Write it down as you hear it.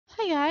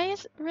Hi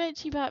guys,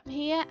 Rachybop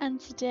here, and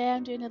today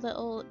I'm doing a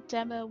little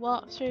demo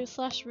walkthrough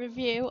slash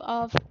review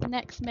of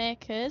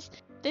Nextmakers.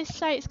 This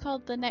site is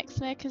called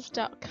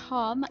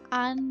thenextmakers.com,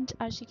 and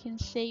as you can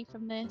see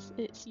from this,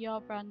 it's your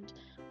brand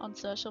on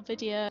social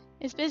video.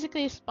 It's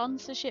basically a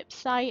sponsorship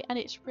site, and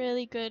it's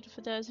really good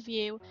for those of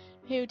you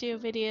who do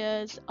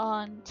videos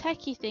on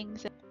techie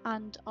things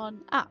and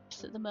on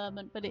apps at the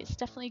moment, but it's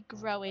definitely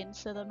growing,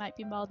 so there might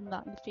be more than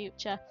that in the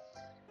future.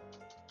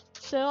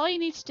 So all you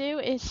need to do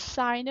is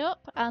sign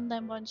up, and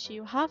then once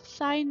you have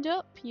signed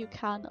up you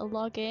can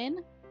log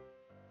in.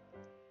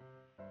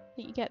 I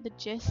think you get the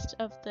gist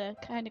of the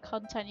kind of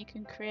content you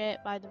can create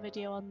by the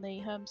video on the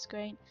home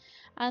screen,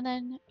 and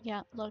then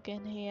log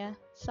in here,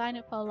 sign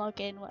up or log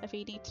in, whatever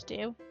you need to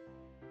do.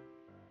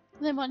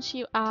 And then once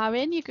you are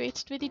in, you're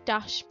greeted with your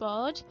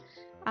dashboard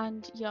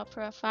and your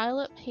profile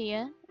up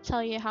here,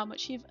 tell you how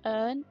much you've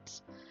earned,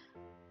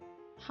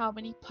 how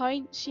many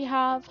points you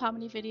have, how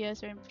many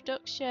videos are in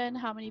production,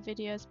 how many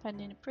videos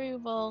pending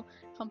approval,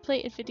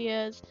 completed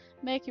videos,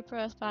 make your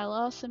profile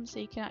awesome so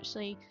you can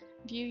actually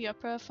view your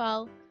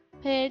profile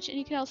page, and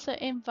you can also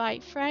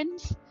invite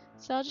friends.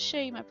 So I'll just show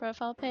you my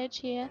profile page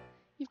here.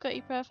 You've got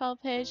your profile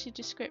page, your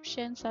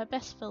description, so I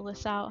best fill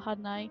this out,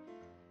 hadn't I?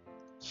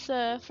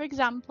 So for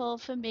example,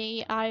 for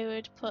me, I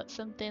would put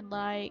something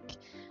like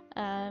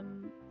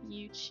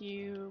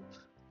YouTube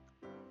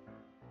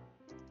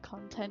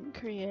content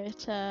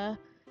creator.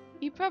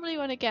 You probably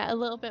want to get a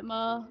little bit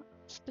more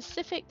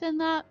specific than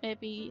that,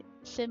 maybe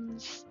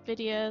Sims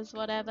videos,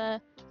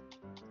 whatever.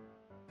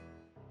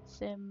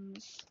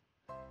 Sims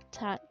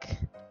tech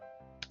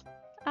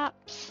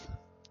apps,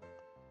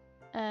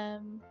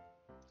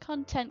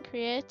 content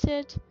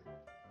created,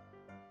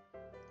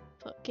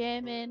 put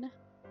gaming,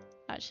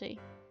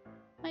 actually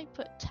might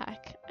put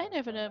tech, I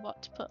never know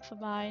what to put for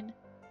mine,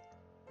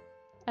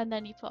 and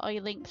then you put all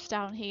your links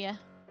down here.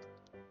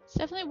 It's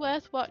definitely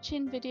worth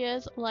watching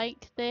videos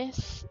like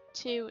this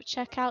to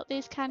check out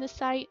these kind of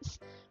sites,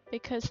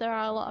 because there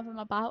are a lot of them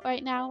about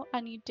right now,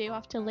 and you do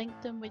have to link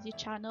them with your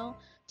channel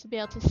to be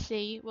able to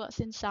see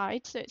what's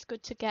inside, so it's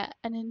good to get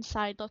an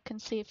inside look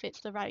and see if it's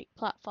the right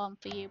platform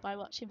for you by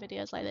watching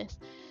videos like this.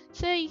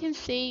 So you can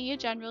see your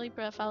general, your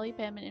profile, your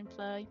payment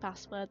info, your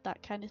password,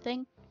 that kind of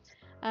thing.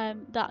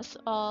 That's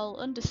all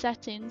under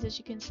settings, as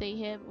you can see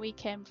here, but we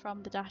came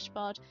from the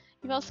dashboard.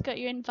 You've also got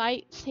your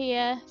invites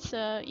here,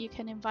 so you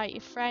can invite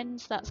your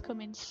friends. That's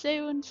coming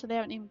soon, so they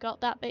haven't even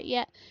got that bit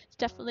yet. It's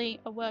definitely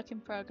a work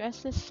in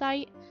progress, this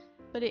site,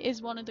 but it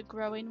is one of the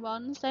growing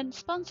ones. Then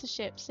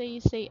sponsorships, so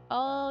you see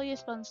all your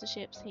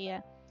sponsorships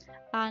here,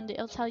 and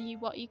it'll tell you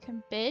what you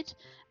can bid.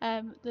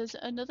 There's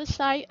another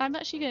site, I'm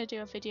actually going to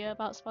do a video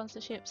about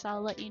sponsorships.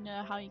 I'll let you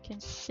know how you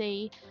can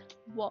see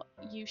what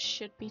you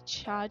should be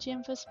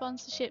charging for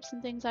sponsorships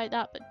and things like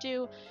that, but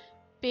do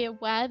be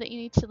aware that you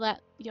need to let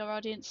your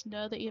audience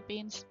know that you're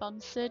being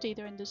sponsored,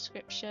 either in the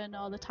description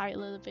or the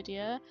title of the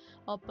video,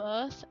 or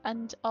both.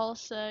 And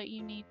also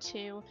you need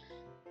to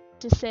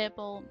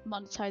disable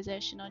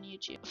monetization on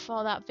YouTube.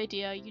 For that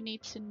video, you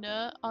need to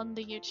know on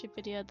the YouTube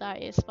video that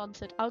it is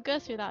sponsored. I'll go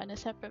through that in a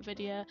separate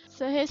video.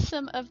 So here's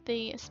some of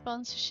the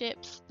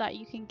sponsorships that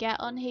you can get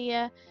on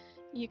here.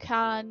 You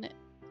can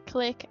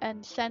click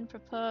and send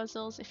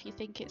proposals if you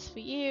think it's for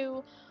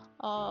you,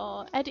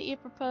 or edit your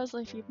proposal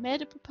if you've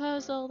made a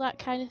proposal, that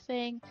kind of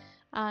thing.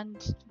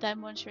 And then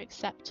once you're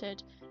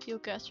accepted, you'll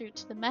go through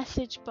to the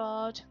message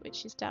board,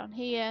 which is down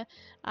here,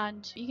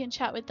 and you can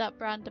chat with that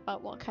brand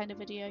about what kind of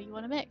video you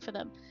want to make for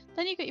them.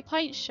 Then you've got your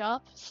points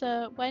shop,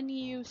 so when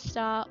you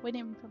start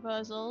winning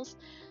proposals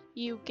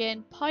you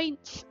gain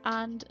points,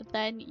 and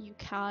then you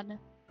can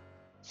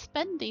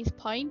spend these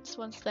points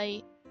once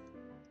they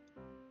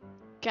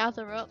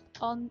gather up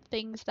on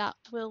things that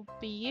will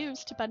be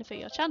used to benefit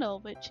your channel,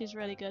 which is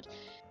really good.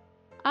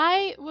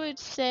 I would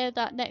say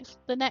that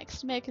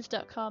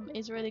thenextmakers.com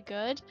is really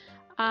good,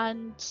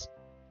 and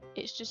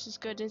it's just as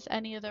good as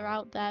any other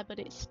out there, but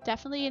it's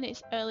definitely in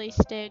its early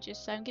stages,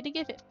 so I'm going to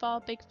give it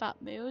 4 big fat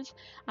moves,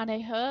 and I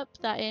hope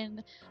that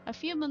in a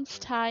few months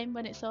time,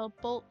 when it's all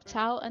bulked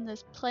out and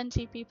there's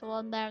plenty of people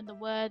on there and the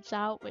word's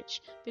out,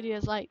 which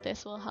videos like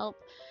this will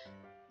help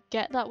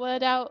get that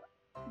word out,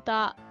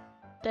 that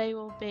they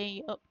will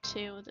be up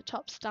to the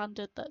top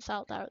standard that's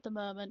out there at the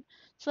moment.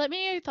 So let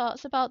me know your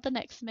thoughts about the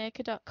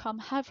nextmaker.com.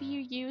 Have you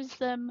used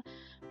them?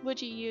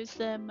 Would you use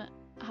them?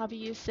 Have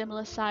you used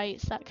similar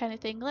sites? That kind of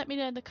thing. Let me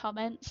know in the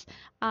comments,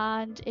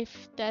 and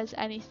if there's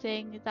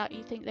anything that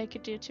you think they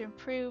could do to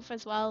improve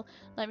as well,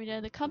 let me know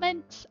in the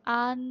comments,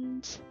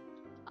 and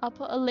I'll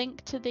put a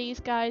link to these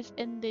guys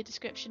in the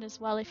description as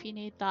well if you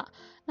need that.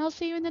 And I'll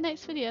see you in the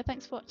next video.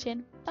 Thanks for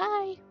watching.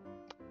 Bye!